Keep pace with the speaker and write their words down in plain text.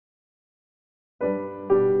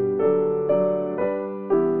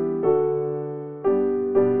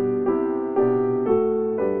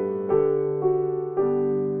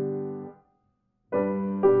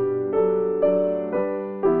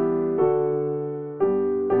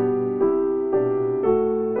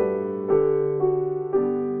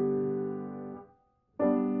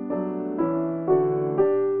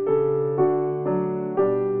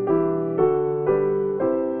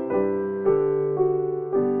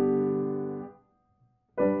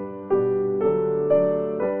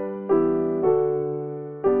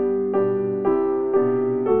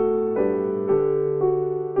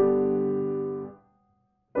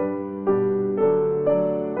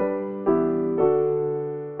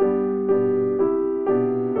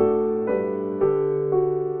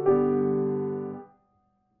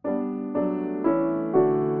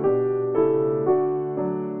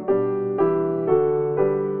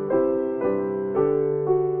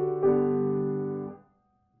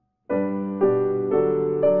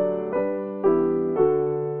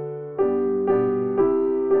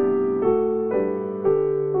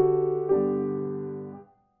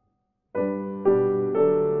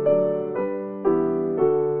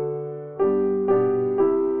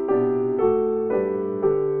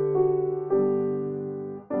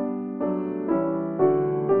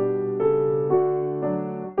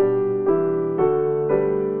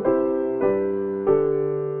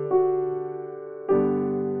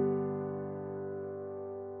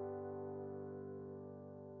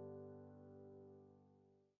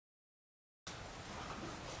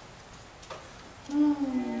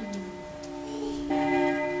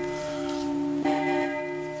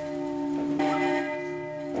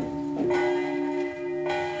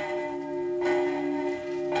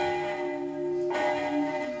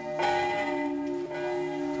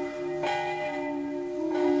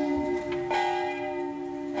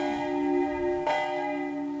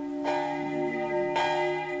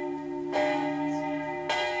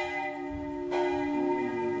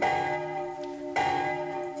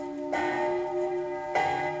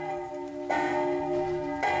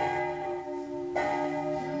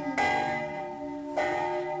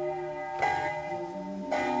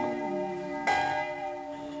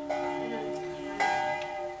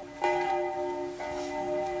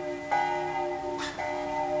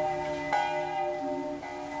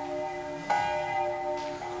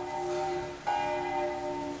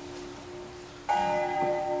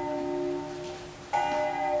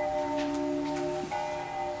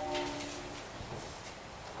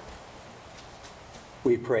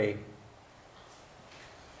pray.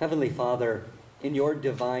 Heavenly Father, in your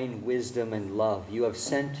divine wisdom and love, you have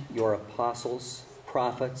sent your apostles,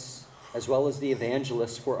 prophets, as well as the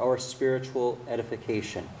evangelists for our spiritual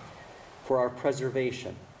edification, for our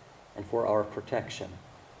preservation, and for our protection.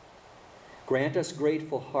 Grant us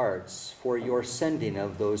grateful hearts for your sending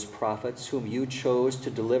of those prophets whom you chose to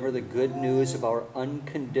deliver the good news of our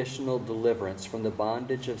unconditional deliverance from the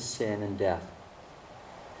bondage of sin and death.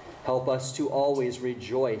 Help us to always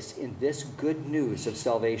rejoice in this good news of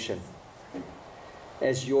salvation.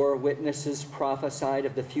 As your witnesses prophesied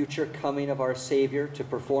of the future coming of our Savior to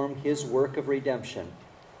perform his work of redemption,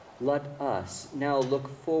 let us now look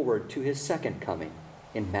forward to his second coming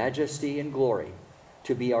in majesty and glory,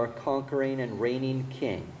 to be our conquering and reigning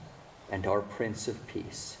King and our Prince of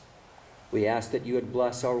Peace. We ask that you would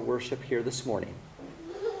bless our worship here this morning.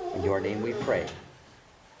 In your name we pray.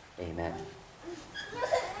 Amen.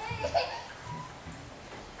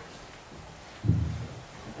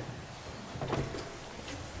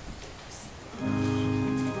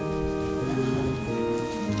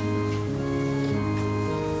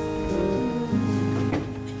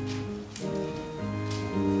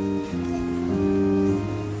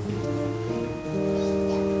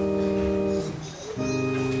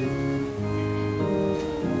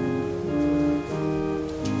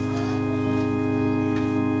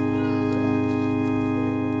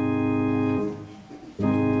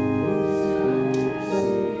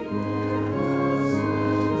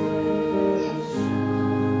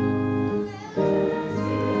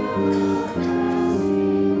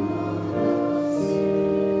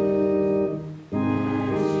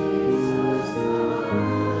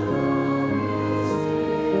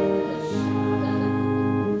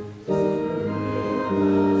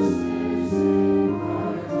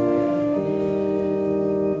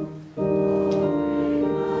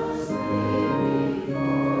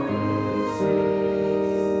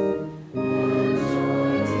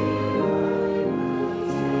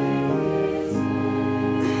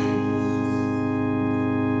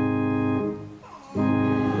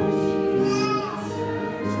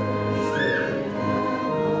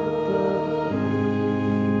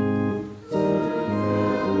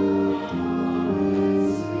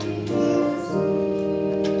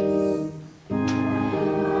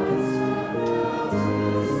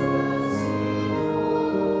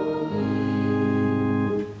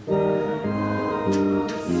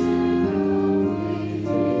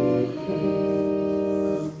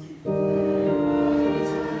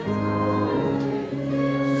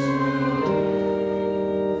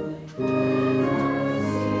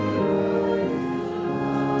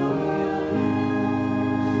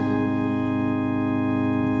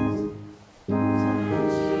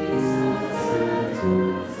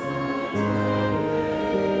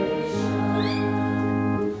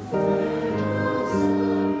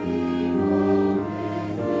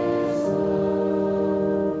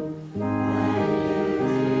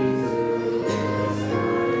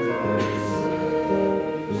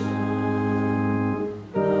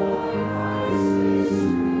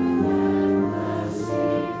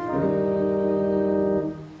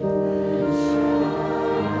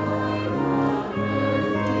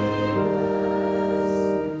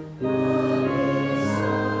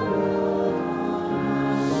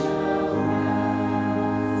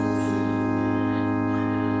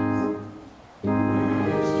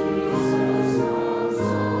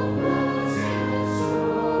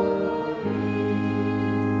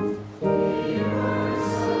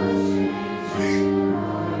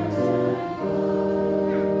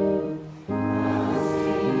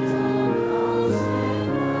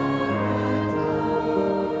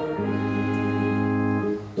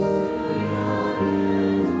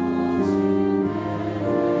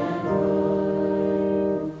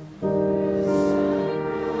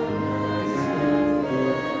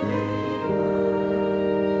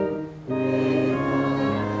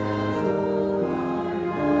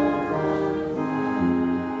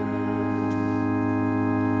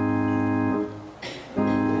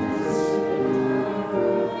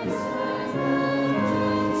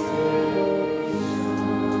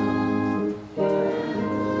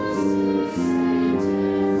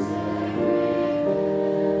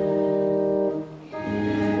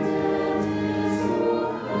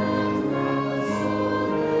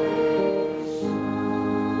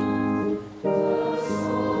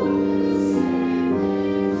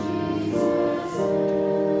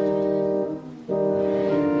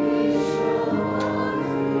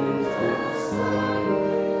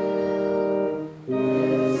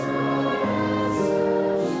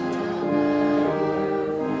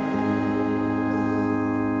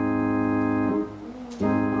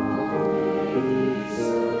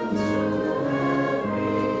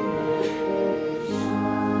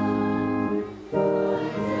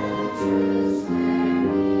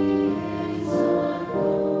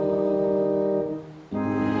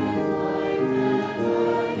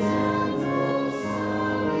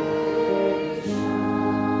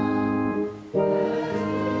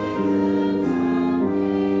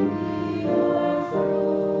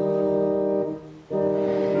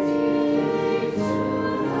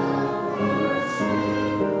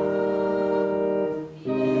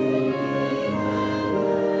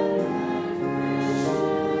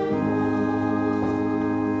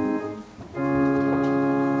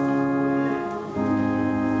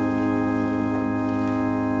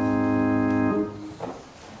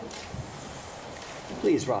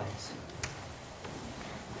 Please rise.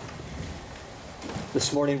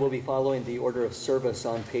 This morning we'll be following the order of service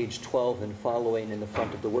on page 12 and following in the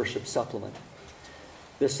front of the worship supplement.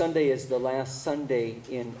 This Sunday is the last Sunday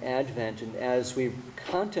in Advent, and as we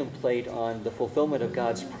contemplate on the fulfillment of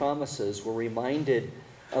God's promises, we're reminded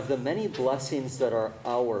of the many blessings that are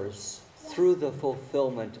ours through the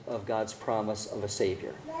fulfillment of God's promise of a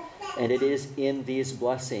Savior. And it is in these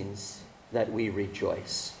blessings that we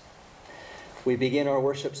rejoice. We begin our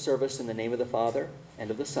worship service in the name of the Father,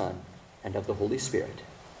 and of the Son, and of the Holy Spirit.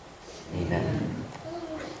 Amen.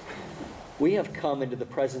 We have come into the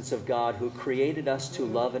presence of God, who created us to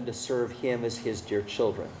love and to serve Him as His dear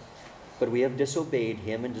children. But we have disobeyed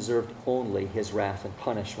Him and deserved only His wrath and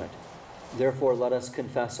punishment. Therefore, let us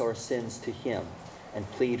confess our sins to Him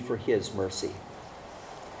and plead for His mercy.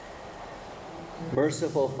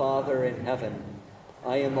 Merciful Father in heaven,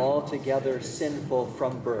 I am altogether sinful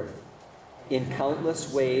from birth. In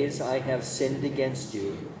countless ways I have sinned against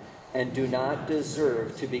you, and do not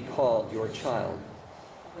deserve to be called your child.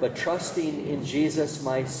 But trusting in Jesus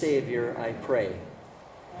my Savior, I pray,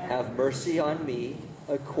 have mercy on me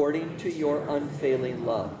according to your unfailing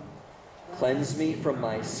love. Cleanse me from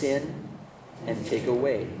my sin and take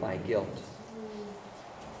away my guilt.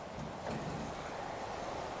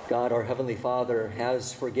 God, our Heavenly Father,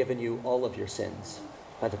 has forgiven you all of your sins.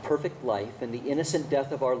 By the perfect life and the innocent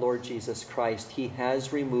death of our Lord Jesus Christ, He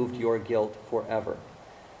has removed your guilt forever.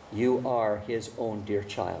 You are His own dear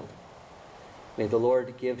child. May the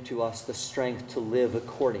Lord give to us the strength to live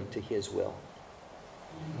according to His will.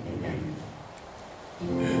 Amen.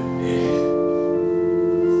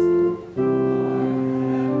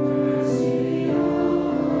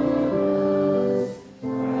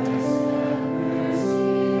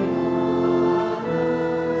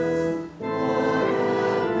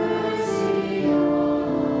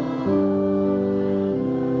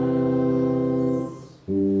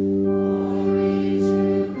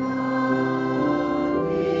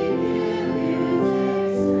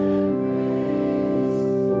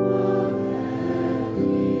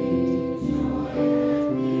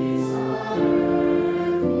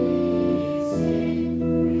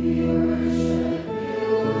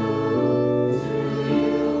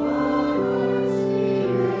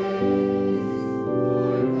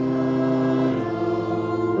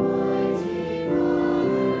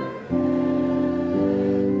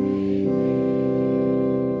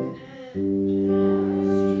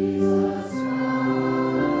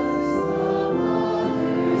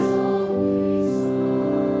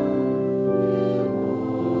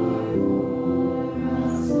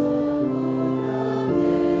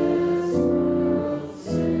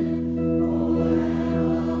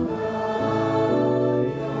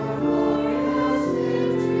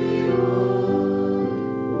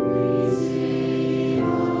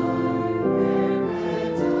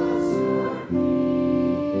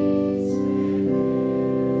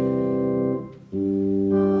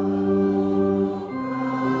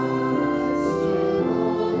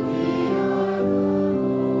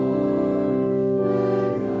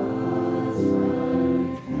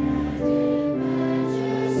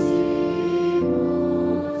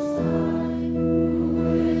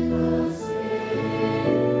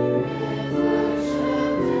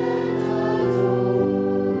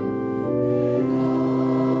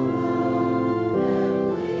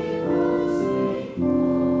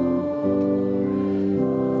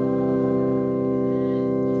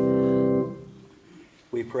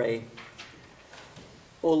 Pray.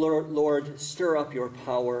 O Lord, stir up your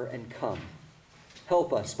power and come.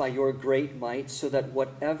 Help us by your great might, so that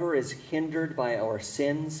whatever is hindered by our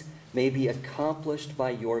sins may be accomplished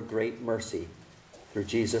by your great mercy, through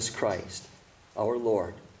Jesus Christ, our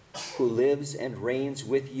Lord, who lives and reigns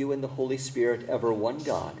with you in the Holy Spirit, ever one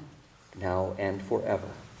God, now and forever.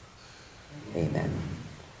 Amen.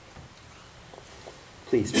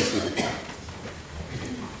 Please be seated.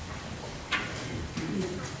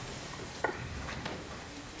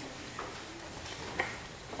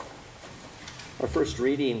 Our first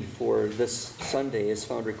reading for this Sunday is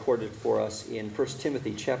found recorded for us in 1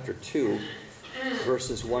 Timothy chapter 2,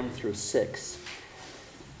 verses 1 through 6.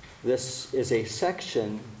 This is a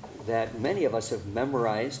section that many of us have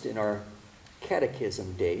memorized in our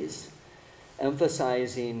catechism days,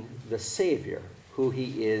 emphasizing the Savior, who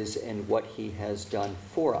He is and what He has done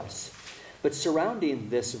for us. But surrounding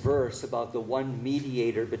this verse about the one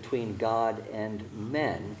mediator between God and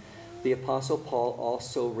men, the Apostle Paul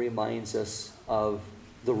also reminds us of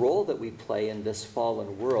the role that we play in this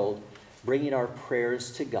fallen world, bringing our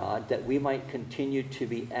prayers to God that we might continue to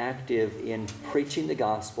be active in preaching the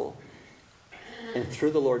gospel, And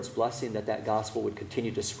through the Lord's blessing, that gospel would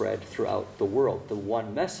continue to spread throughout the world, the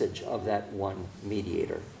one message of that one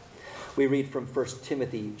mediator. We read from 1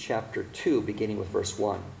 Timothy chapter 2, beginning with verse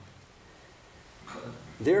 1.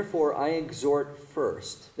 Therefore I exhort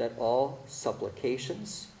first that all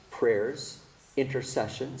supplications, prayers,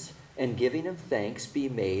 intercessions, and giving of thanks be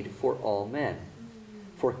made for all men,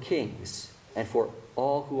 for kings, and for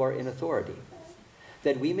all who are in authority,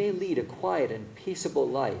 that we may lead a quiet and peaceable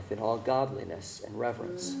life in all godliness and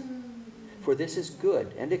reverence. For this is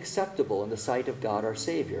good and acceptable in the sight of God our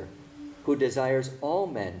Savior, who desires all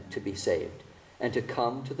men to be saved and to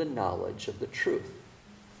come to the knowledge of the truth.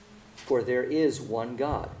 For there is one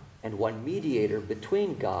God and one mediator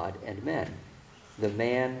between God and men, the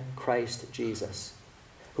man Christ Jesus,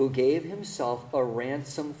 who gave himself a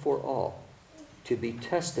ransom for all, to be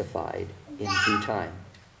testified in due time.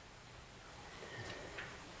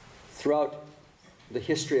 Throughout the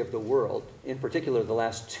history of the world, in particular the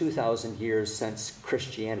last 2,000 years since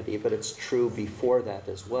Christianity, but it's true before that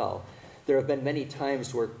as well, there have been many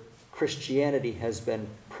times where Christianity has been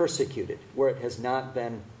persecuted, where it has not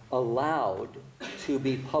been allowed to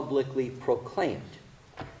be publicly proclaimed.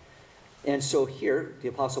 And so here, the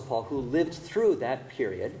Apostle Paul, who lived through that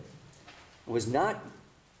period, it was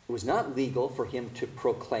not legal for him to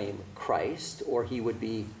proclaim Christ, or he would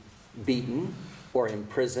be beaten or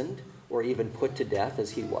imprisoned or even put to death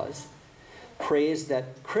as he was. Prays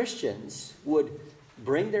that Christians would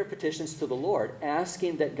bring their petitions to the Lord,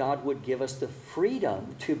 asking that God would give us the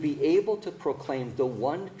freedom to be able to proclaim the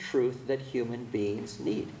one truth that human beings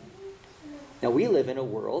need. Now, we live in a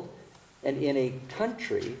world and in a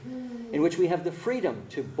country in which we have the freedom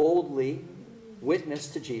to boldly witness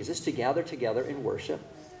to Jesus, to gather together in worship,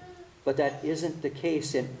 but that isn't the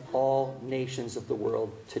case in all nations of the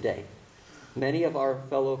world today. Many of our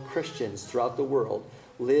fellow Christians throughout the world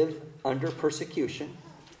live under persecution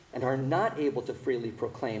and are not able to freely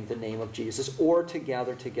proclaim the name of Jesus or to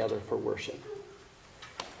gather together for worship.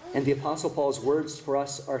 And the Apostle Paul's words for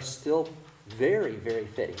us are still very, very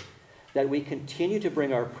fitting, that we continue to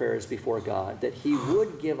bring our prayers before God, that he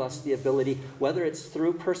would give us the ability, whether it's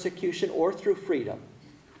through persecution or through freedom,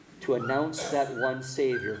 to announce that one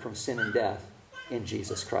Savior from sin and death in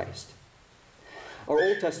Jesus Christ. Our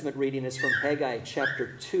Old Testament reading is from Haggai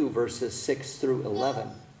chapter 2, verses 6 through 11.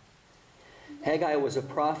 Haggai was a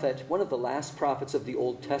prophet, one of the last prophets of the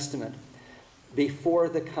Old Testament, before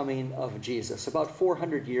the coming of Jesus, about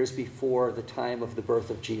 400 years before the time of the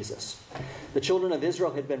birth of Jesus. The children of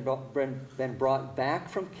Israel had been brought back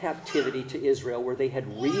from captivity to Israel, where they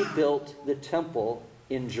had rebuilt the temple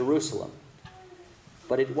in Jerusalem.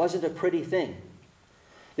 But it wasn't a pretty thing.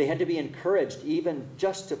 They had to be encouraged even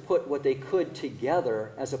just to put what they could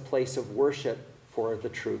together as a place of worship for the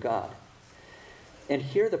true God. And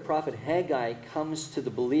here the prophet Haggai comes to the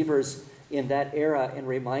believers in that era and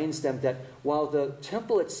reminds them that while the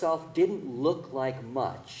temple itself didn't look like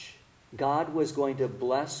much, God was going to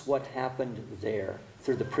bless what happened there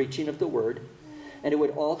through the preaching of the word, and it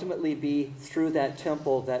would ultimately be through that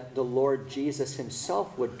temple that the Lord Jesus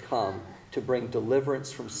himself would come to bring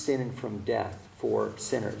deliverance from sin and from death for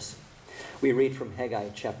sinners. We read from Haggai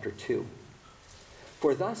chapter 2.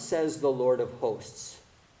 For thus says the Lord of hosts,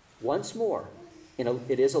 once more,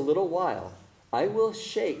 it is a little while, I will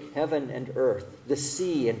shake heaven and earth, the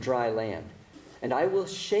sea and dry land, and I will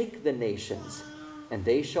shake the nations, and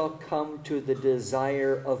they shall come to the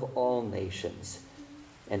desire of all nations,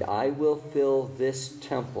 and I will fill this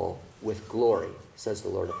temple with glory, says the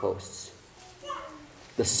Lord of hosts.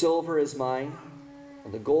 The silver is mine,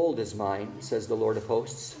 and the gold is mine, says the Lord of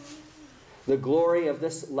hosts. The glory of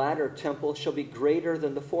this latter temple shall be greater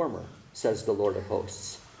than the former, says the Lord of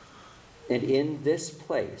hosts. And in this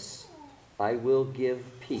place I will give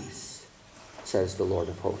peace, says the Lord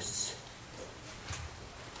of hosts.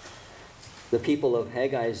 The people of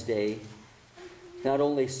Haggai's day not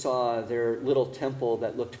only saw their little temple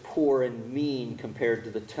that looked poor and mean compared to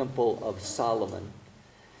the temple of Solomon,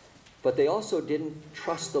 but they also didn't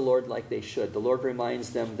trust the Lord like they should. The Lord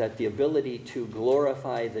reminds them that the ability to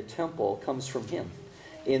glorify the temple comes from him,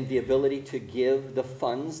 in the ability to give the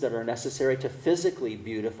funds that are necessary to physically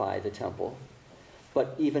beautify the temple,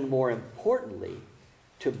 but even more importantly,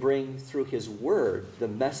 to bring through his word the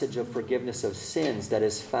message of forgiveness of sins that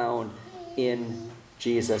is found in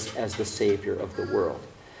Jesus as the Savior of the world.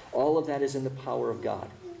 All of that is in the power of God,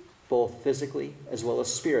 both physically as well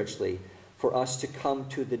as spiritually, for us to come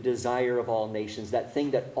to the desire of all nations, that thing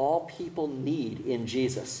that all people need in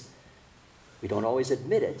Jesus. We don't always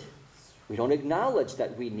admit it. We don't acknowledge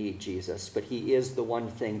that we need Jesus, but he is the one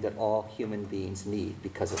thing that all human beings need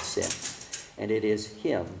because of sin. And it is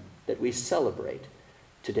him that we celebrate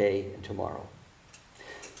today and tomorrow.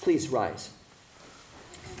 Please rise.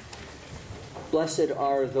 Blessed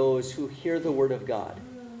are those who hear the word of God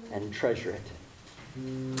and treasure it.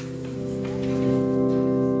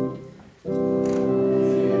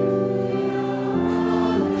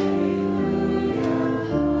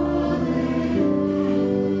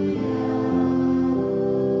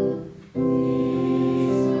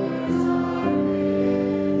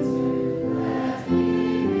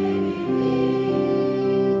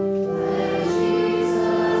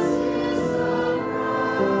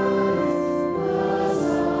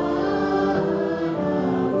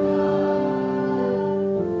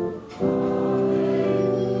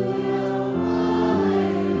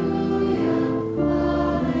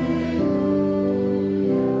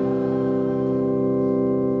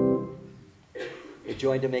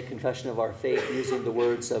 Join to make confession of our faith using the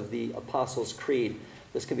words of the Apostles' Creed.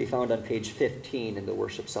 This can be found on page 15 in the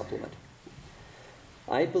worship supplement.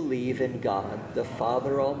 I believe in God, the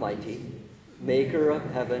Father Almighty, maker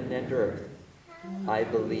of heaven and earth. I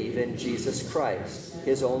believe in Jesus Christ,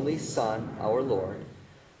 his only Son, our Lord,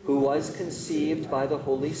 who was conceived by the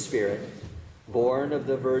Holy Spirit, born of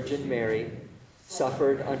the Virgin Mary,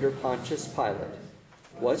 suffered under Pontius Pilate,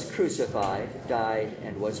 was crucified, died,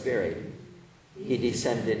 and was buried. He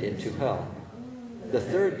descended into hell. The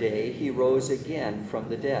third day he rose again from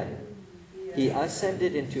the dead. He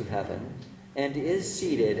ascended into heaven and is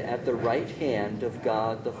seated at the right hand of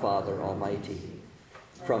God the Father Almighty.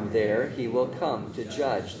 From there he will come to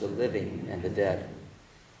judge the living and the dead.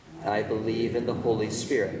 I believe in the Holy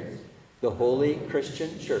Spirit, the holy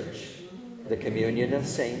Christian church, the communion of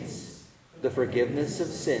saints, the forgiveness of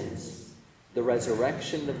sins, the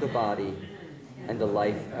resurrection of the body, and the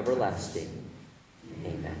life everlasting.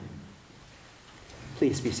 Amen.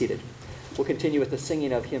 Please be seated. We'll continue with the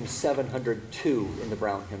singing of hymn 702 in the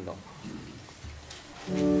Brown hymnal.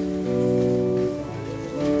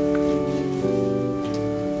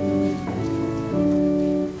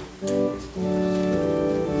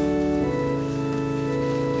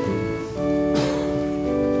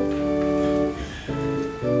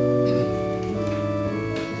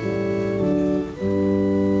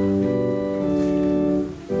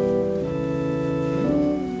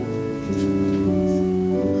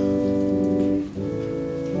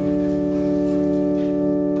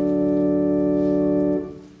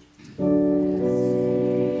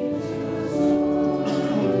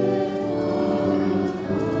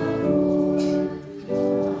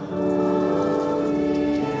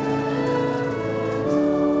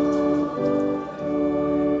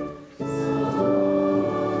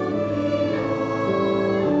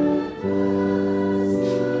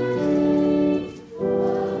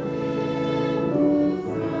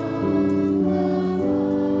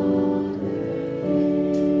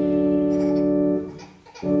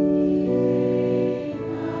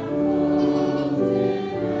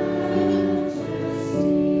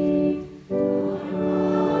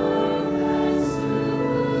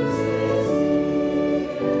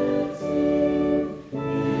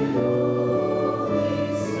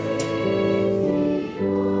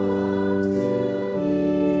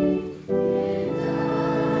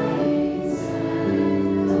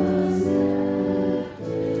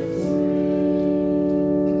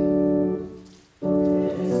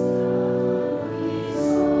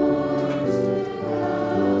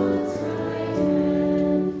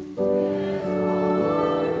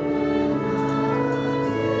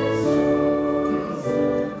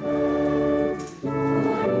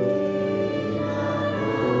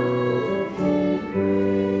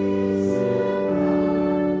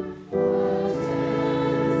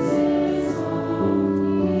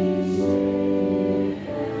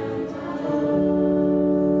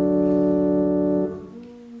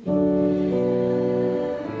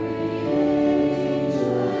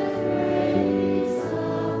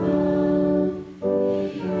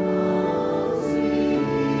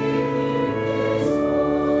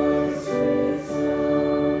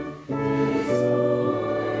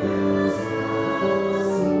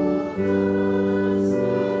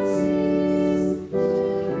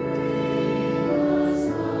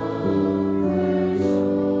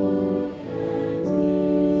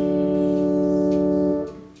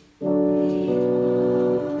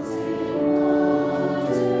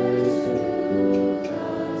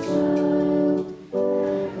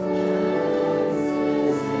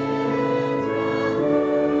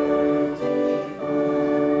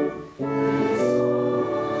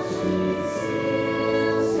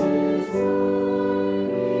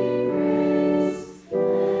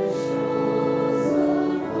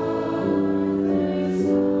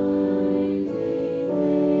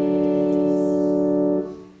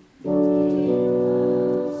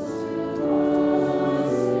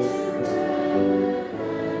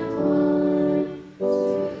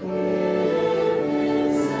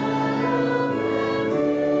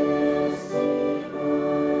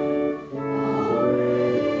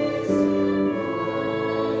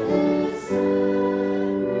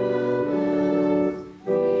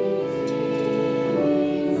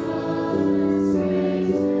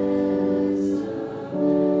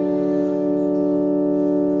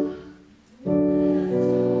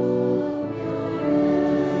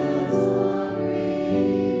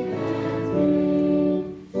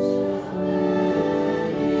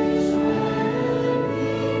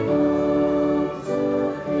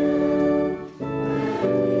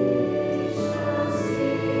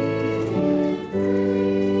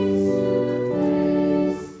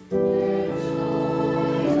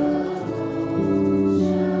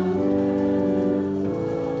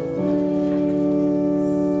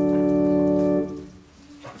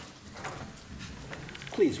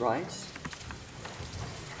 rise.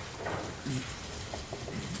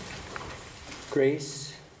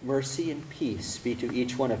 Grace, mercy, and peace be to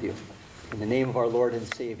each one of you. In the name of our Lord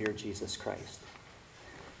and Savior, Jesus Christ.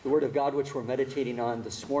 The Word of God which we're meditating on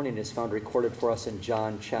this morning is found recorded for us in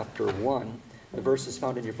John chapter 1. The verse is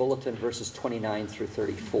found in your bulletin, verses 29 through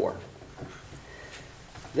 34.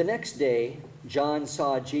 The next day, John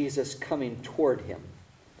saw Jesus coming toward him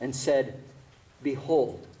and said,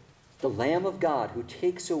 "Behold, the Lamb of God who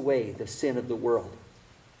takes away the sin of the world.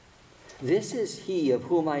 This is he of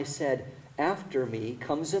whom I said, 'After me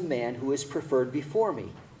comes a man who is preferred before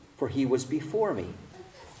me, for he was before me.'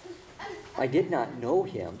 I did not know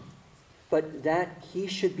him, but that he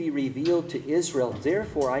should be revealed to Israel.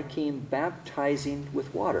 Therefore I came baptizing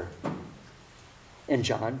with water." And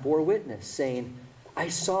John bore witness, saying, "I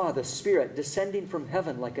saw the Spirit descending from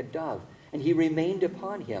heaven like a dove, and he remained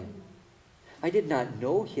upon him. I did not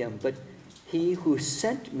know him, but he who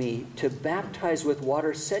sent me to baptize with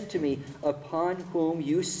water said to me, 'Upon whom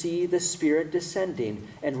you see the Spirit descending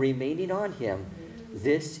and remaining on him,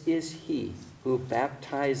 this is he who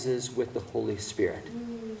baptizes with the Holy Spirit.'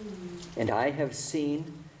 And I have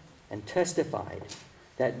seen and testified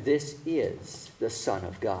that this is the Son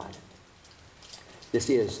of God."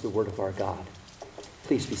 This is the word of our God.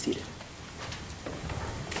 Please be seated.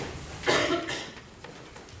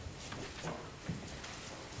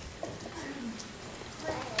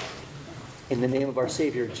 In the name of our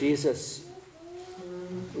Savior Jesus,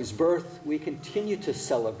 whose birth we continue to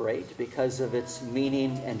celebrate because of its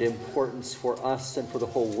meaning and importance for us and for the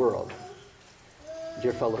whole world,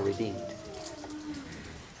 dear fellow redeemed.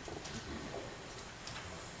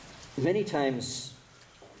 Many times,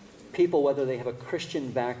 people, whether they have a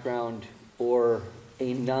Christian background or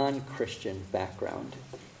a non-Christian background,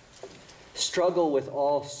 struggle with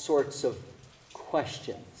all sorts of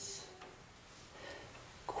questions.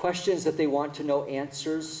 Questions that they want to know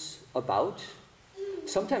answers about.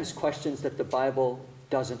 Sometimes questions that the Bible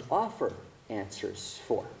doesn't offer answers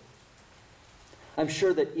for. I'm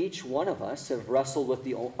sure that each one of us have wrestled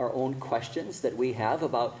with our own questions that we have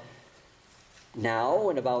about now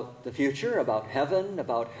and about the future, about heaven,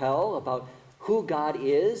 about hell, about who God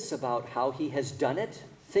is, about how he has done it,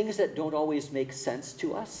 things that don't always make sense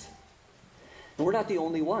to us. And we're not the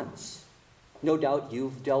only ones. No doubt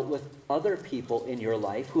you've dealt with other people in your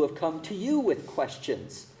life who have come to you with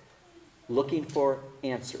questions, looking for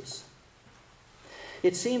answers.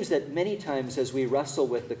 It seems that many times as we wrestle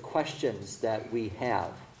with the questions that we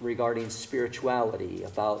have regarding spirituality,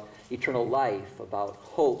 about eternal life, about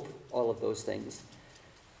hope, all of those things,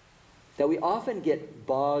 that we often get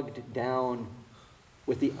bogged down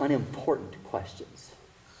with the unimportant questions.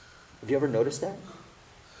 Have you ever noticed that?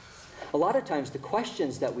 A lot of times the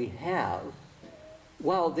questions that we have,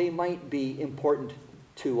 while they might be important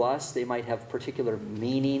to us, they might have particular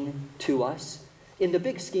meaning to us, in the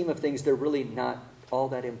big scheme of things, they're really not all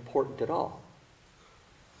that important at all.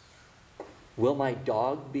 Will my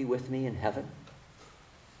dog be with me in heaven?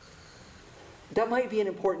 That might be an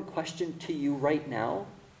important question to you right now,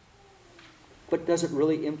 but does it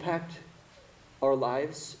really impact our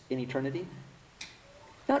lives in eternity?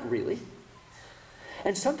 Not really.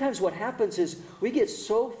 And sometimes what happens is we get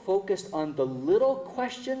so focused on the little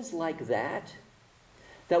questions like that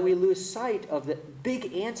that we lose sight of the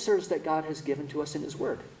big answers that God has given to us in his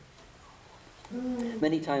word.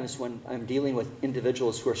 Many times when I'm dealing with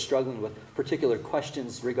individuals who are struggling with particular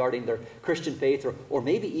questions regarding their Christian faith, or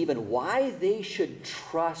maybe even why they should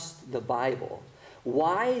trust the Bible,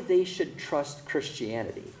 why they should trust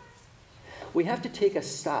Christianity, we have to take a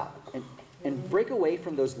stop and break away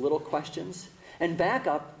from those little questions and back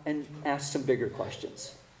up and ask some bigger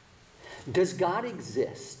questions. Does God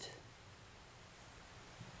exist?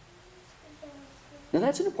 Now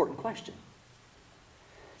that's an important question.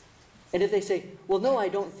 And if they say, well, no, I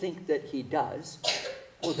don't think that he does,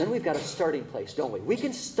 well, then we've got a starting place, don't we? We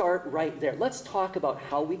can start right there. Let's talk about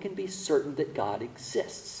how we can be certain that God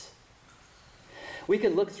exists. We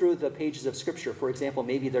can look through the pages of Scripture. For example,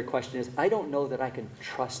 maybe their question is, I don't know that I can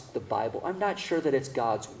trust the Bible. I'm not sure that it's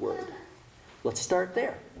God's word. Let's start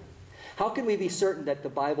there. How can we be certain that the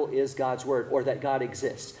Bible is God's word or that God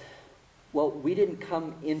exists? Well, we didn't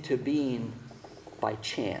come into being by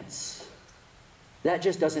chance. That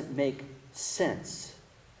just doesn't make sense.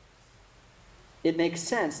 It makes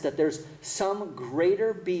sense that there's some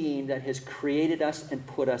greater being that has created us and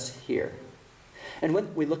put us here. And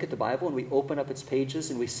when we look at the Bible and we open up its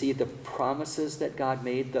pages and we see the promises that God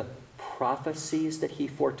made, the prophecies that he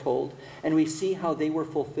foretold, and we see how they were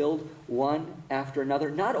fulfilled one after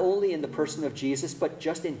another, not only in the person of Jesus, but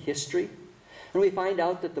just in history. And we find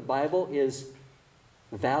out that the Bible is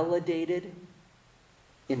validated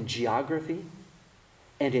in geography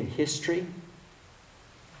and in history,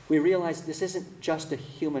 we realize this isn't just a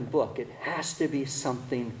human book. It has to be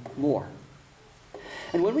something more.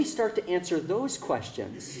 And when we start to answer those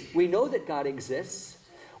questions, we know that God exists.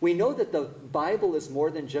 We know that the Bible is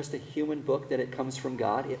more than just a human book, that it comes from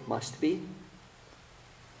God. It must be.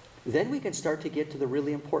 Then we can start to get to the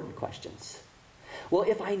really important questions. Well,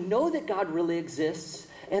 if I know that God really exists,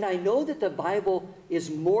 and I know that the Bible is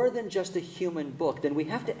more than just a human book, then we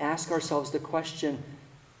have to ask ourselves the question,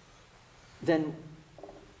 then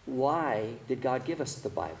why did God give us the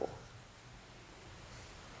Bible?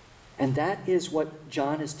 And that is what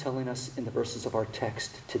John is telling us in the verses of our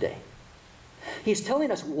text today. He's telling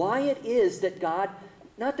us why it is that God,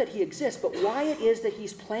 not that he exists, but why it is that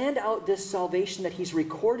he's planned out this salvation that he's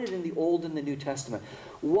recorded in the Old and the New Testament.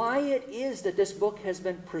 Why it is that this book has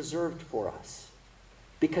been preserved for us.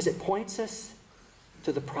 Because it points us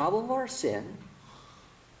to the problem of our sin,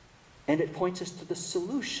 and it points us to the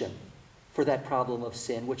solution for that problem of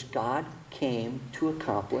sin, which God came to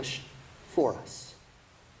accomplish for us.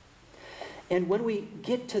 And when we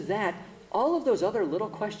get to that, all of those other little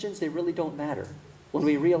questions, they really don't matter. When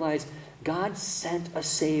we realize God sent a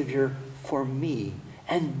Savior for me,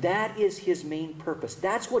 and that is his main purpose.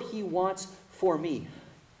 That's what he wants for me.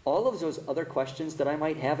 All of those other questions that I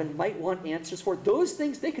might have and might want answers for, those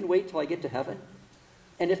things, they can wait till I get to heaven.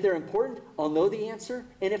 And if they're important, I'll know the answer.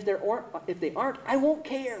 And if they aren't, I won't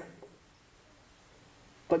care.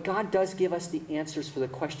 But God does give us the answers for the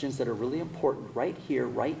questions that are really important right here,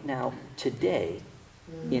 right now, today,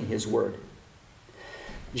 in his word.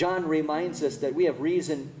 John reminds us that we have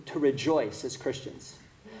reason to rejoice as Christians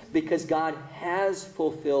because God has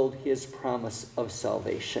fulfilled his promise of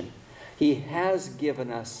salvation. He has given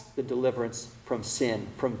us the deliverance from sin,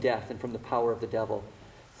 from death, and from the power of the devil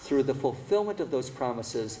through the fulfillment of those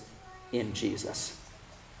promises in Jesus.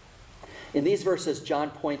 In these verses, John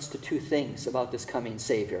points to two things about this coming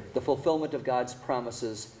Savior, the fulfillment of God's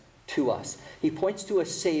promises to us. He points to a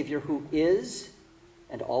Savior who is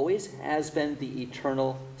and always has been the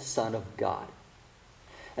eternal Son of God.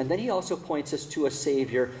 And then he also points us to a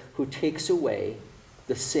Savior who takes away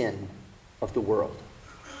the sin of the world.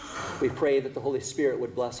 We pray that the Holy Spirit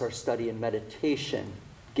would bless our study and meditation,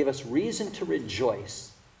 give us reason to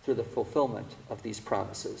rejoice through the fulfillment of these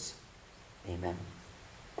promises. Amen.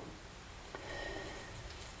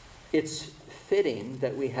 It's fitting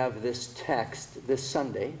that we have this text this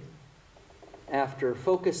Sunday after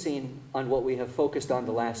focusing on what we have focused on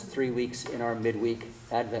the last 3 weeks in our midweek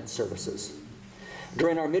Advent services.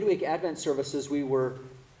 During our midweek Advent services, we were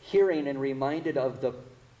hearing and reminded of the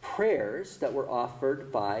prayers that were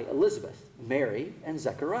offered by Elizabeth, Mary, and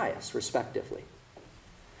Zacharias, respectively.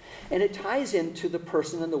 And it ties into the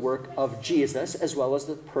person and the work of Jesus, as well as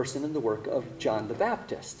the person and the work of John the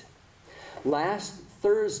Baptist. Last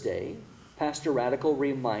Thursday, Pastor Radical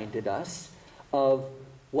reminded us of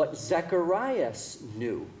what Zacharias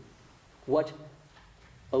knew, what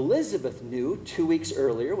Elizabeth knew 2 weeks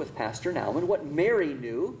earlier with Pastor Nauman, what Mary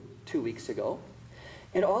knew 2 weeks ago.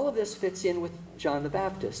 And all of this fits in with John the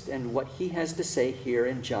Baptist and what he has to say here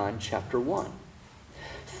in John chapter 1.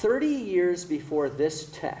 30 years before this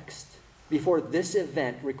text, before this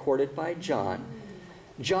event recorded by John,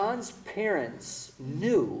 John's parents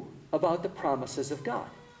knew about the promises of God.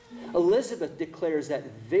 Elizabeth declares that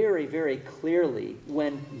very, very clearly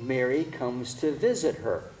when Mary comes to visit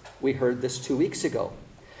her. We heard this 2 weeks ago.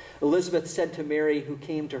 Elizabeth said to Mary who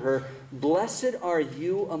came to her, "Blessed are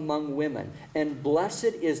you among women, and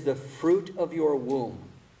blessed is the fruit of your womb.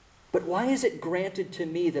 But why is it granted to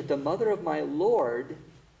me that the mother of my Lord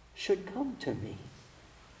should come to me?"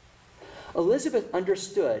 Elizabeth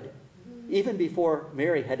understood, even before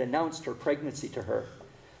Mary had announced her pregnancy to her,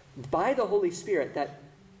 by the Holy Spirit, that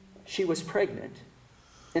she was pregnant,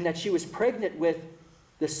 and that she was pregnant with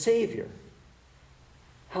the Savior.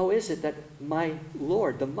 How is it that my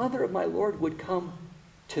Lord, the mother of my Lord, would come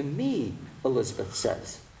to me, Elizabeth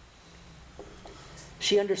says.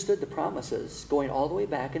 She understood the promises going all the way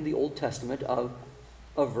back in the Old Testament of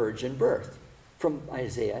a virgin birth. From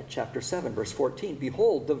Isaiah chapter 7, verse 14,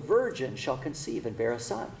 "Behold, the virgin shall conceive and bear a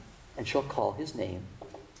son, and shall call his name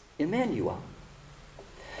Emmanuel."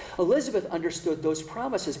 Elizabeth understood those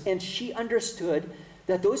promises, and she understood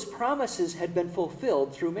that those promises had been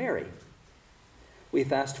fulfilled through Mary. We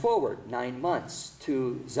fast forward 9 months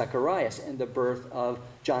to Zacharias and the birth of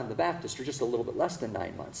John the Baptist, or just a little bit less than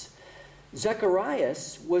 9 months.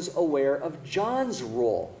 Zacharias was aware of John's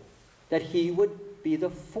role, that he would be the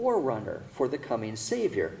forerunner for the coming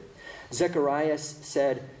Savior. Zacharias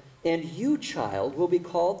said, "And you, child, will be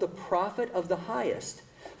called the prophet of the highest,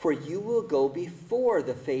 For you will go before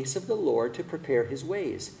the face of the Lord to prepare his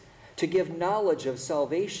ways, to give knowledge of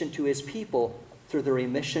salvation to his people through the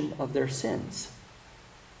remission of their sins.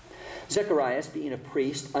 Zacharias, being a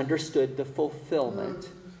priest, understood the fulfillment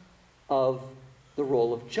of the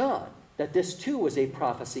role of John, that this too was a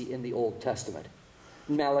prophecy in the Old Testament.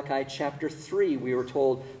 In Malachi chapter 3, we were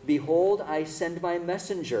told, Behold, I send my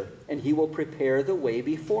messenger, and he will prepare the way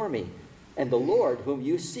before me. And the Lord, whom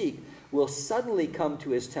you seek, will suddenly come to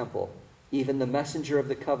his temple, even the messenger of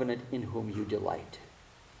the covenant in whom you delight.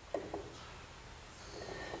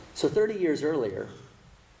 So 30 years earlier,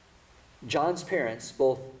 John's parents,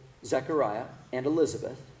 both Zechariah and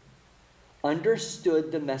Elizabeth,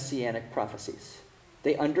 understood the messianic prophecies.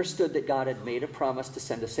 They understood that God had made a promise to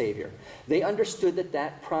send a Savior. They understood that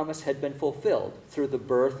that promise had been fulfilled through the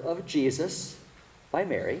birth of Jesus by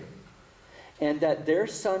Mary, and that their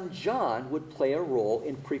son John would play a role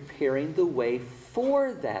in preparing the way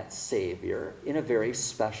for that Savior in a very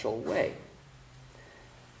special way.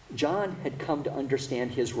 John had come to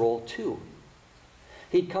understand his role too.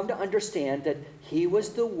 He'd come to understand that he was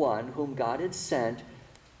the one whom God had sent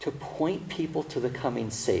to point people to the coming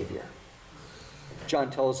Savior.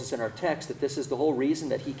 John tells us in our text that this is the whole reason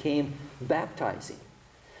that he came baptizing.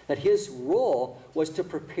 That his role was to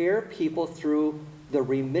prepare people through the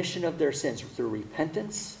remission of their sins, through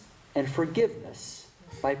repentance and forgiveness,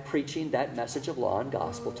 by preaching that message of law and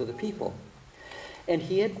gospel to the people. And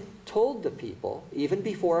he had told the people, even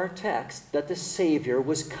before our text, that the Savior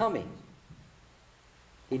was coming.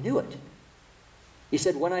 He knew it. He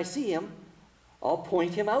said, when I see him, I'll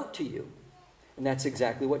point him out to you. And that's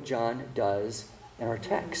exactly what John does in our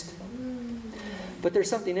text. But there's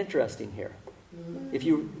something interesting here. If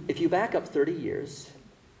you back up 30 years,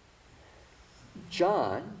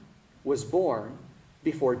 John was born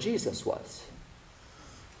before Jesus was.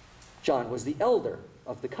 John was the elder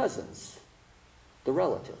of the cousins, the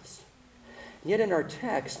relatives. And yet in our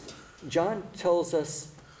text, John tells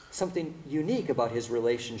us something unique about his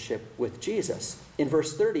relationship with Jesus. In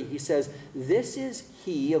verse 30, he says, This is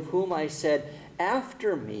he of whom I said,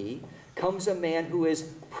 After me comes a man who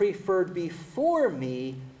is preferred before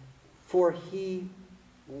me, for he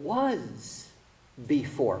was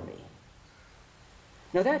before me.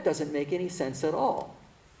 Now that doesn't make any sense at all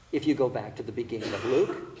if you go back to the beginning of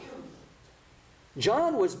Luke.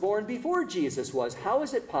 John was born before Jesus was. How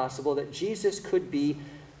is it possible that Jesus could be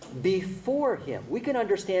before him? We can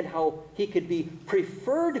understand how he could be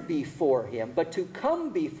preferred before him, but to come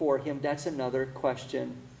before him, that's another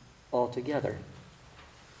question altogether.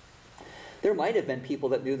 There might have been people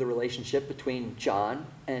that knew the relationship between John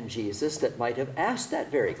and Jesus that might have asked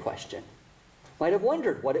that very question, might have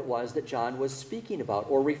wondered what it was that John was speaking about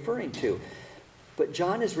or referring to. But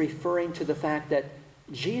John is referring to the fact that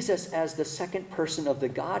Jesus, as the second person of the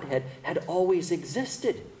Godhead, had always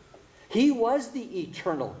existed. He was the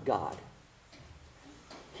eternal God.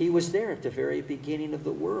 He was there at the very beginning of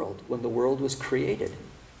the world, when the world was created.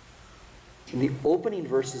 In the opening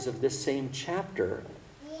verses of this same chapter,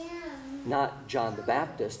 not John the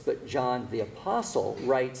Baptist, but John the Apostle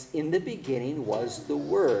writes, In the beginning was the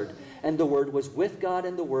Word, and the Word was with God,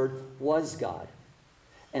 and the Word was God.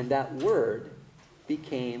 And that Word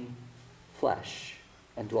became flesh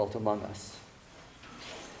and dwelt among us.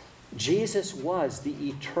 Jesus was the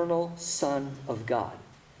eternal Son of God,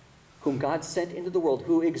 whom God sent into the world,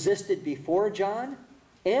 who existed before John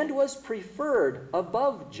and was preferred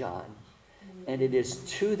above John. And it is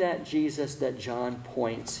to that Jesus that John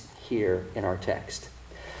points here in our text.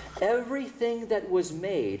 Everything that was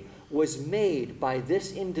made by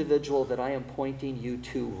this individual that I am pointing you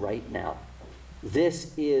to right now.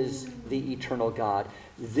 This is the eternal God.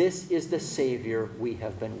 This is the Savior we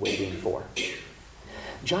have been waiting for.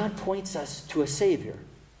 John points us to a Savior,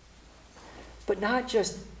 but not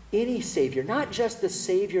just any Savior, not just the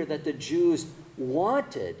Savior that the Jews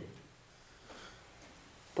wanted,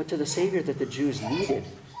 but to the Savior that the Jews needed.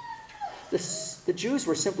 The Jews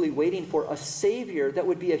were simply waiting for a Savior that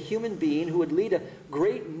would be a human being who would lead a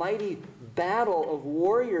great mighty battle of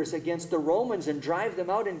warriors against the Romans and drive them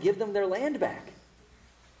out and give them their land back.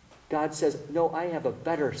 God says, no, I have a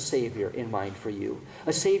better Savior in mind for you.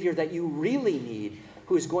 A Savior that you really need,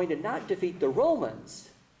 who is going to not defeat the Romans,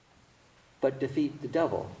 but defeat the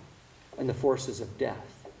devil and the forces of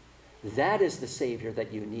death. That is the Savior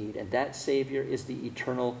that you need, and that Savior is the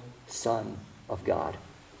eternal Son of God.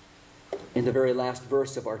 In the very last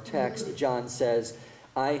verse of our text, John says,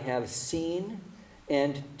 I have seen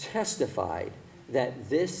and testified that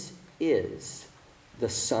this is the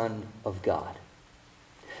Son of God.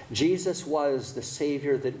 Jesus was the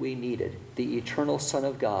Savior that we needed, the eternal Son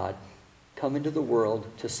of God, come into the world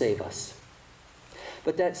to save us.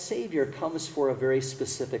 But that Savior comes for a very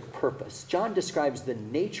specific purpose. John describes the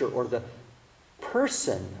nature or the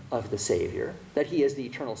person of the Savior, that he is the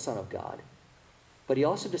eternal Son of God. But he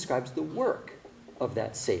also describes the work of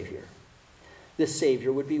that Savior. This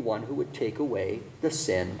Savior would be one who would take away the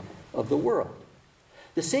sin of the world.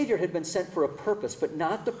 The Savior had been sent for a purpose, but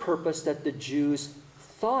not the purpose that the Jews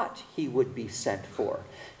thought he would be sent for.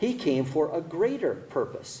 He came for a greater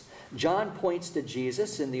purpose. John points to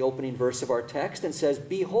Jesus in the opening verse of our text and says,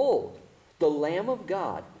 "Behold, the Lamb of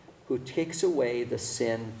God who takes away the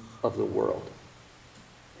sin of the world."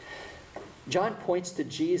 John points to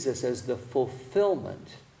Jesus as the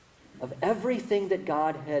fulfillment of everything that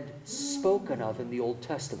God had spoken of in the Old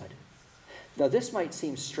Testament. Now, this might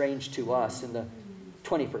seem strange to us in the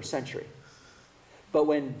 21st century. But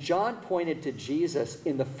when John pointed to Jesus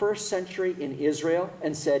in the first century in Israel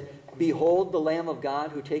and said, "Behold the Lamb of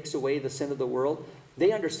God who takes away the sin of the world,"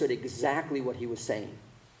 they understood exactly what he was saying.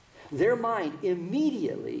 Their mind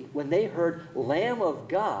immediately, when they heard Lamb of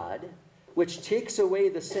God, which takes away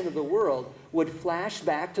the sin of the world, would flash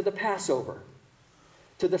back to the Passover,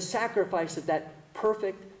 to the sacrifice of that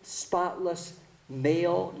perfect, spotless,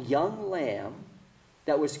 male, young lamb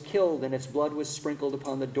that was killed and its blood was sprinkled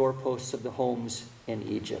upon the doorposts of the homes in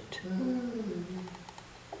Egypt.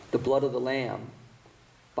 The blood of the lamb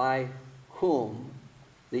by whom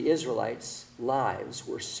the Israelites' lives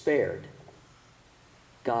were spared.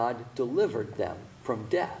 God delivered them from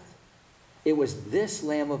death. It was this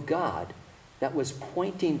Lamb of God that was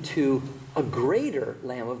pointing to a greater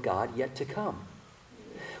Lamb of God yet to come.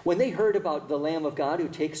 When they heard about the Lamb of God who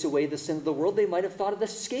takes away the sin of the world, they might have thought of the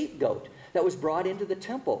scapegoat that was brought into the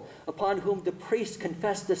temple, upon whom the priest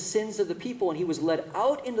confessed the sins of the people, and he was led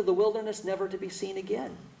out into the wilderness never to be seen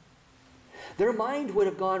again. Their mind would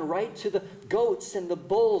have gone right to the goats and the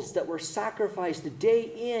bulls that were sacrificed day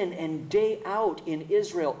in and day out in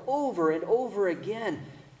Israel over and over again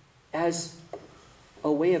as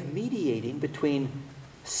a way of mediating between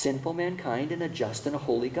sinful mankind and a just and a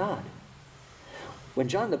holy God. When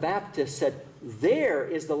John the Baptist said, "There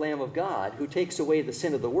is the Lamb of God who takes away the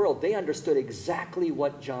sin of the world," they understood exactly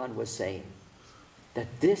what John was saying.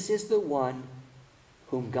 That this is the one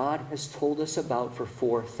whom God has told us about for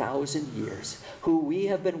 4,000 years, who we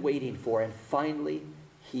have been waiting for, and finally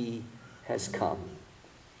he has come.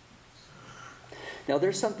 Now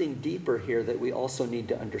there's something deeper here that we also need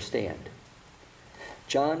to understand.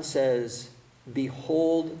 John says,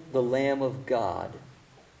 "Behold the Lamb of God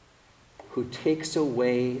who takes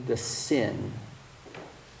away the sin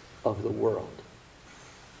of the world."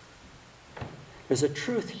 There's a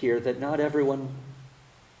truth here that not everyone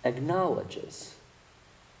acknowledges.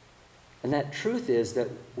 And that truth is that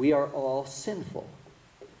we are all sinful.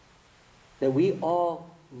 That we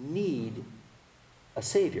all need a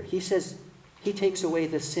Savior. He says he takes away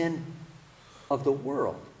the sin of the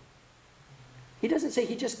world. He doesn't say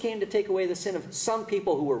he just came to take away the sin of some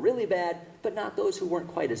people who were really bad, but not those who weren't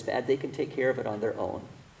quite as bad. They can take care of it on their own.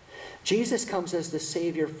 Jesus comes as the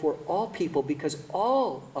Savior for all people because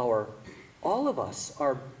all of us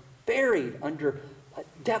are buried under a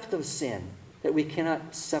depth of sin that we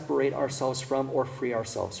cannot separate ourselves from or free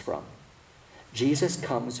ourselves from. Jesus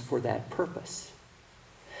comes for that purpose.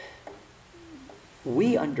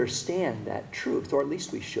 We understand that truth, or at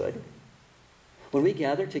least we should. When we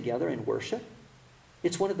gather together and worship,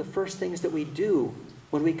 it's one of the first things that we do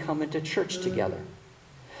when we come into church together.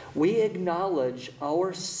 We acknowledge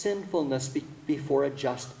our sinfulness before a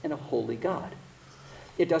just and a holy God.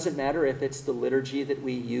 It doesn't matter if it's the liturgy that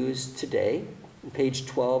we use today, on page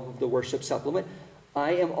 12 of the worship supplement.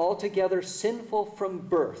 "I am altogether sinful from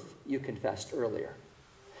birth," you confessed earlier.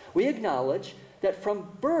 We acknowledge that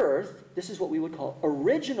from birth, this is what we would call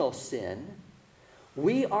original sin,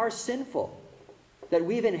 we are sinful. That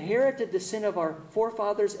we've inherited the sin of our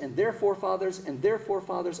forefathers and their forefathers and their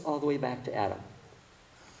forefathers all the way back to Adam.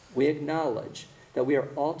 We acknowledge that we are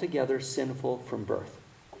altogether sinful from birth.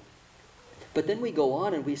 But then we go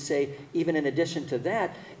on and we say, even in addition to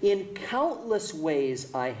that, "In countless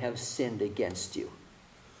ways I have sinned against you."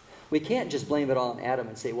 We can't just blame it all on Adam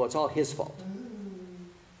and say, well, it's all his fault.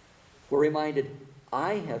 We're reminded,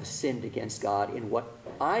 I have sinned against God in what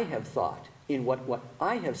I have thought, in what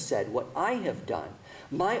I have said, what I have done.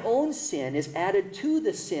 My own sin is added to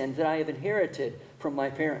the sin that I have inherited from my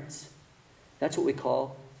parents. That's what we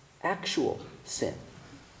call actual sin.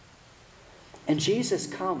 And Jesus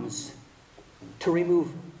comes to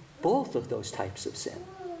remove both of those types of sin.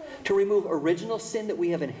 to remove original sin that we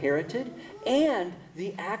have inherited and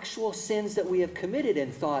the actual sins that we have committed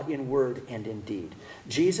in thought, in word, and in deed.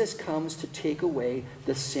 Jesus comes to take away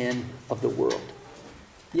the sin of the world.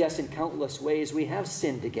 Yes, in countless ways we have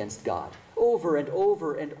sinned against God over and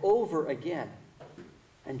over and over again.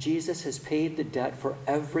 And Jesus has paid the debt for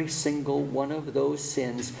every single one of those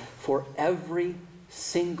sins for every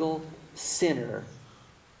single sinner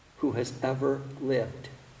who has ever lived.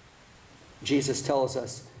 Jesus tells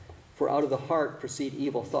us, "For out of the heart proceed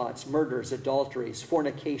evil thoughts, murders, adulteries,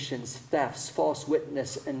 fornications, thefts, false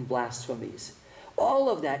witness, and blasphemies." All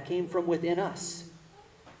of that came from within us.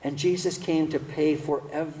 And Jesus came to pay for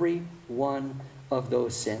every one of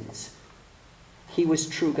those sins. He was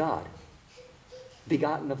true God,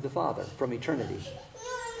 begotten of the Father from eternity.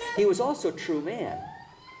 He was also true man,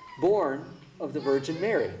 born of the Virgin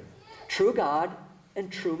Mary. True God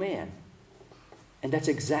and true man. And that's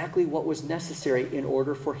exactly what was necessary in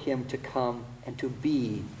order for him to come and to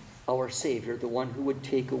be our Savior, the one who would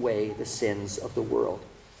take away the sins of the world.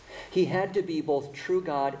 He had to be both true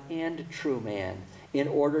God and true man in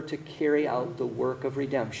order to carry out the work of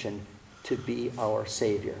redemption, to be our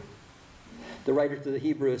Savior. The writer to the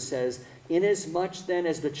Hebrews says, "Inasmuch then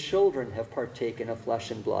as the children have partaken of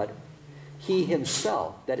flesh and blood, he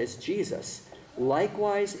himself," that is Jesus,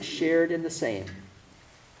 "likewise shared in the same,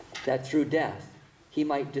 that through death he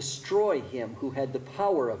might destroy him who had the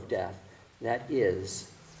power of death, that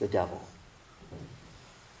is, the devil."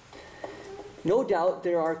 No doubt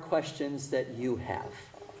there are questions that you have.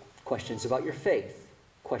 Questions about your faith,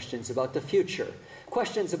 questions about the future,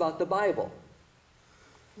 questions about the Bible.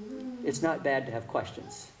 It's not bad to have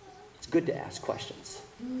questions. It's good to ask questions.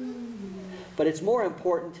 But it's more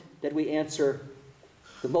important that we answer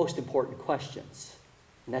the most important questions.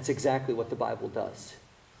 And that's exactly what the Bible does.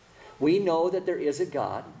 We know that there is a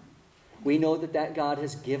God. We know that that God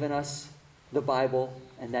has given us the Bible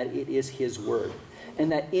and that it is His Word.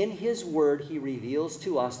 And that in His Word He reveals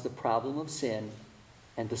to us the problem of sin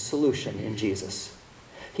and the solution in Jesus.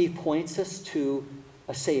 He points us to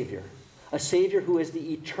a Savior who is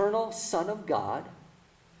the eternal Son of God,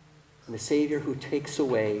 and a Savior who takes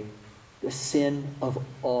away the sin of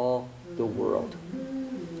all the world.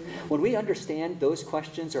 When we understand those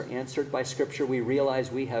questions are answered by Scripture, we realize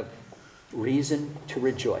we have reason to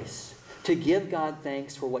rejoice, to give God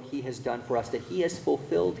thanks for what He has done for us, that He has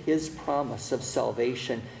fulfilled His promise of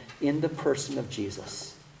salvation in the person of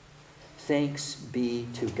Jesus. Thanks be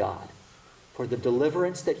to God for the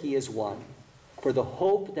deliverance that He has won, for the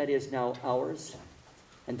hope that is now ours,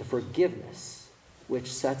 and the forgiveness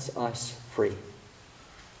which sets us free.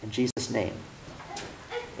 In Jesus' name,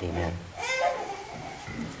 amen.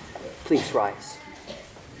 Please rise.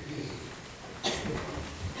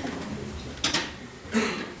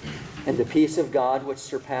 And the peace of God, which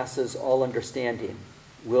surpasses all understanding,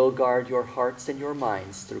 will guard your hearts and your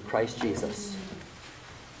minds through Christ Jesus.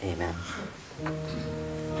 Amen.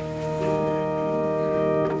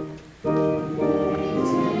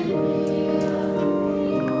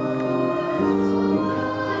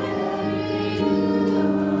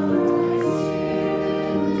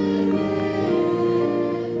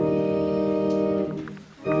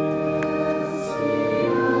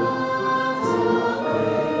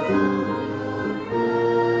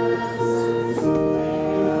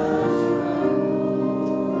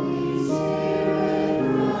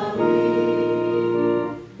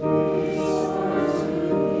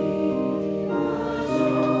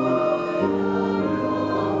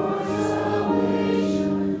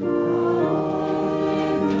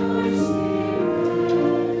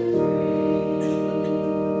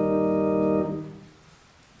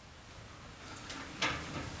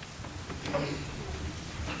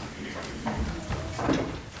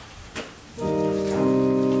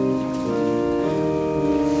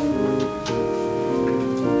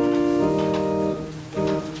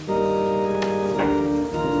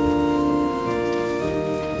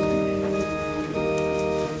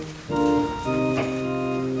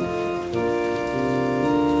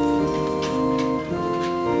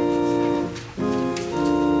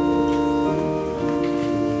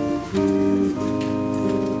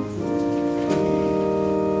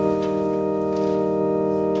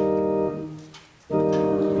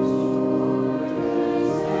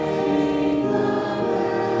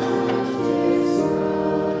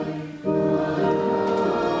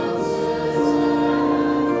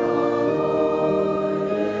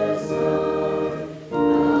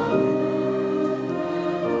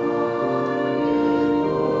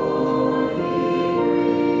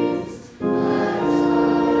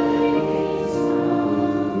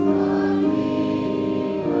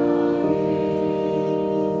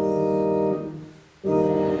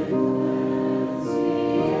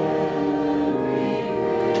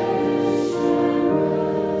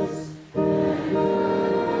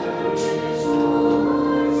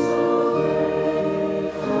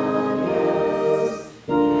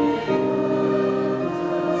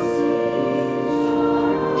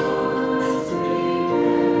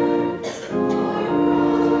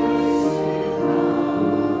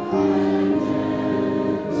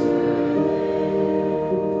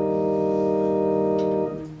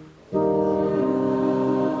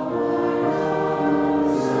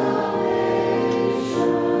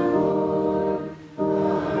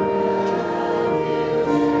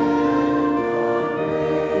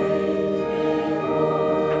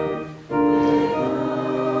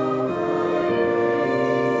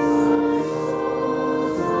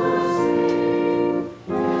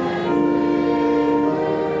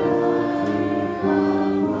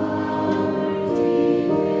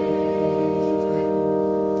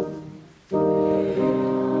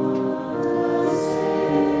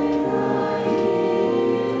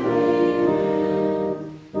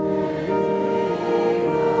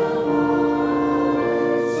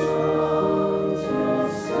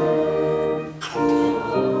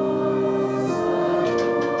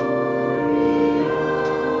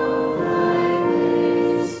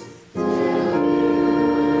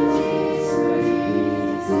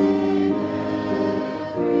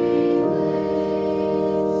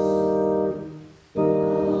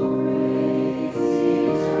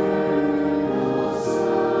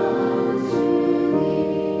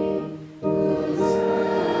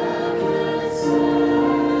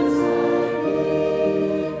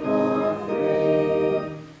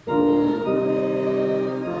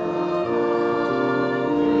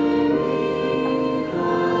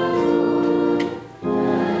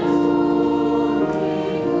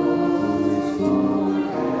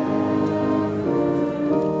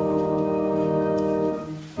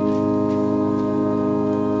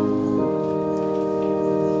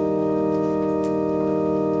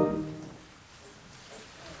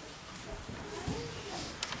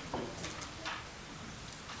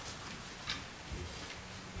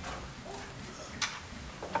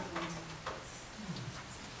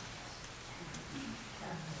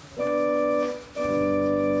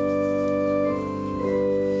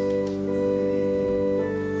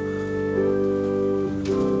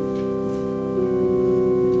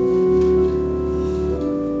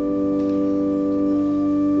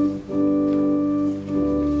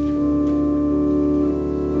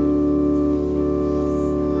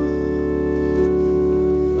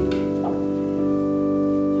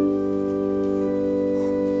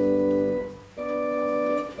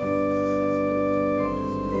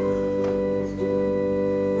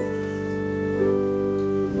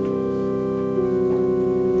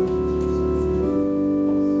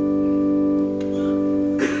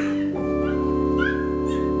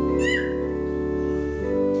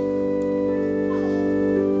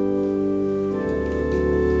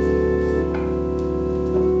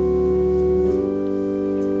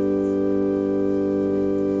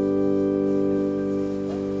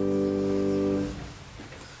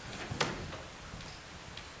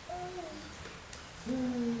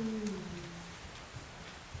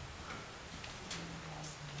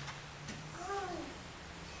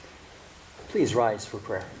 Please rise for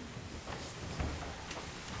prayer.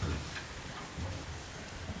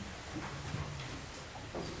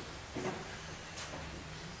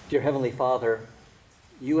 Dear Heavenly Father,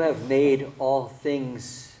 you have made all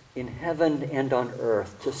things in heaven and on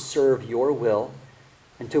earth to serve your will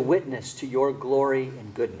and to witness to your glory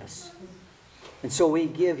and goodness. And so we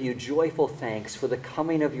give you joyful thanks for the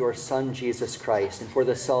coming of your Son, Jesus Christ, and for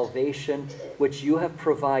the salvation which you have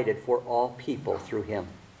provided for all people through him.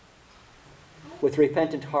 With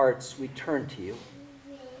repentant hearts, we turn to you.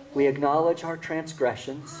 We acknowledge our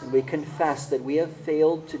transgressions, and we confess that we have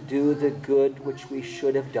failed to do the good which we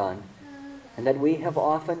should have done, and that we have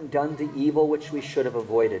often done the evil which we should have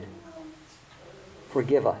avoided.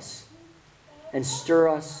 Forgive us, and stir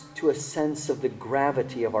us to a sense of the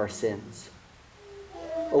gravity of our sins.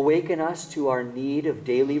 Awaken us to our need of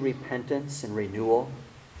daily repentance and renewal,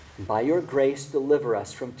 and by your grace deliver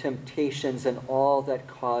us from temptations and all that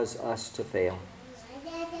cause us to fail.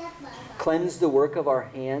 Cleanse the work of our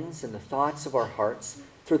hands and the thoughts of our hearts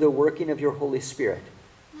through the working of your Holy Spirit.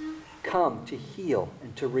 Come to heal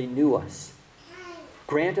and to renew us.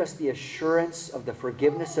 Grant us the assurance of the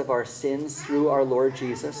forgiveness of our sins through our Lord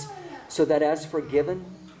Jesus, so that as forgiven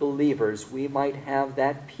believers we might have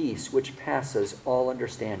that peace which passes all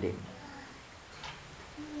understanding.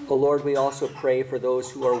 O Lord, we also pray for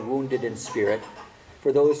those who are wounded in spirit,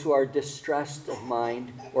 for those who are distressed of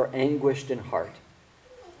mind or anguished in heart.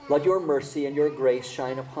 Let your mercy and your grace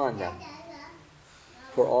shine upon them.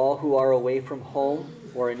 For all who are away from home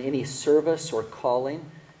or in any service or calling,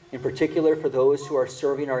 in particular for those who are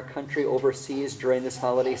serving our country overseas during this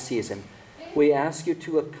holiday season, we ask you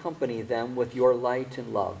to accompany them with your light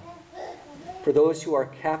and love. For those who are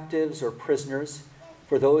captives or prisoners,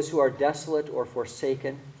 for those who are desolate or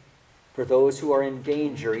forsaken, for those who are in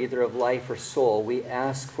danger either of life or soul, we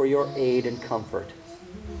ask for your aid and comfort.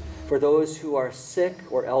 For those who are sick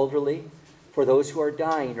or elderly, for those who are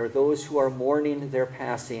dying or those who are mourning their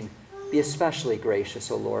passing, be especially gracious,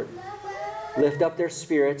 O Lord. Lift up their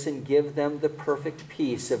spirits and give them the perfect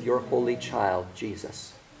peace of your holy child,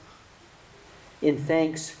 Jesus. In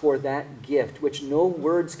thanks for that gift which no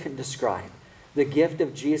words can describe, the gift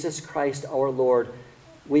of Jesus Christ our Lord,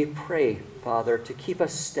 we pray, Father, to keep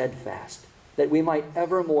us steadfast, that we might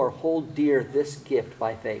evermore hold dear this gift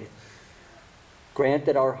by faith. Grant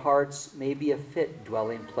that our hearts may be a fit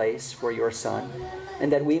dwelling place for your Son,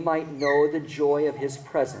 and that we might know the joy of his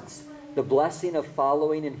presence, the blessing of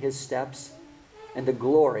following in his steps, and the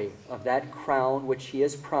glory of that crown which he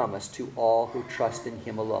has promised to all who trust in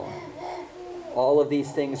him alone. All of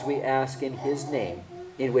these things we ask in his name,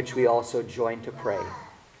 in which we also join to pray.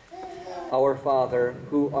 Our Father,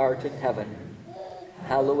 who art in heaven,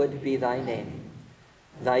 hallowed be thy name.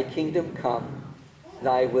 Thy kingdom come,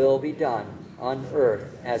 thy will be done, on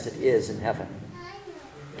earth as it is in heaven.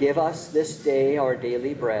 Give us this day our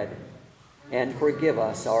daily bread, and forgive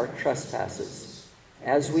us our trespasses,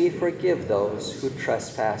 as we forgive those who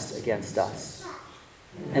trespass against us.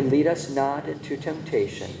 And lead us not into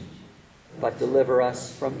temptation, but deliver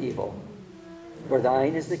us from evil. For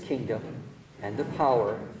thine is the kingdom, and the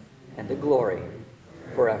power, and the glory,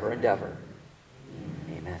 forever and ever.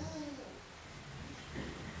 Amen.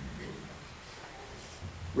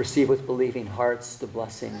 Receive with believing hearts the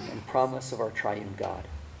blessing and promise of our triune God.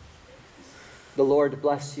 The Lord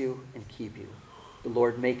bless you and keep you. The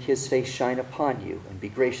Lord make his face shine upon you and be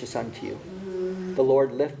gracious unto you. The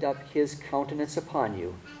Lord lift up his countenance upon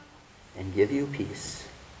you and give you peace.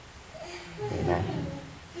 Amen.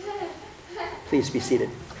 Please be seated.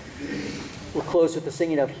 We'll close with the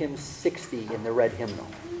singing of hymn 60 in the red hymnal.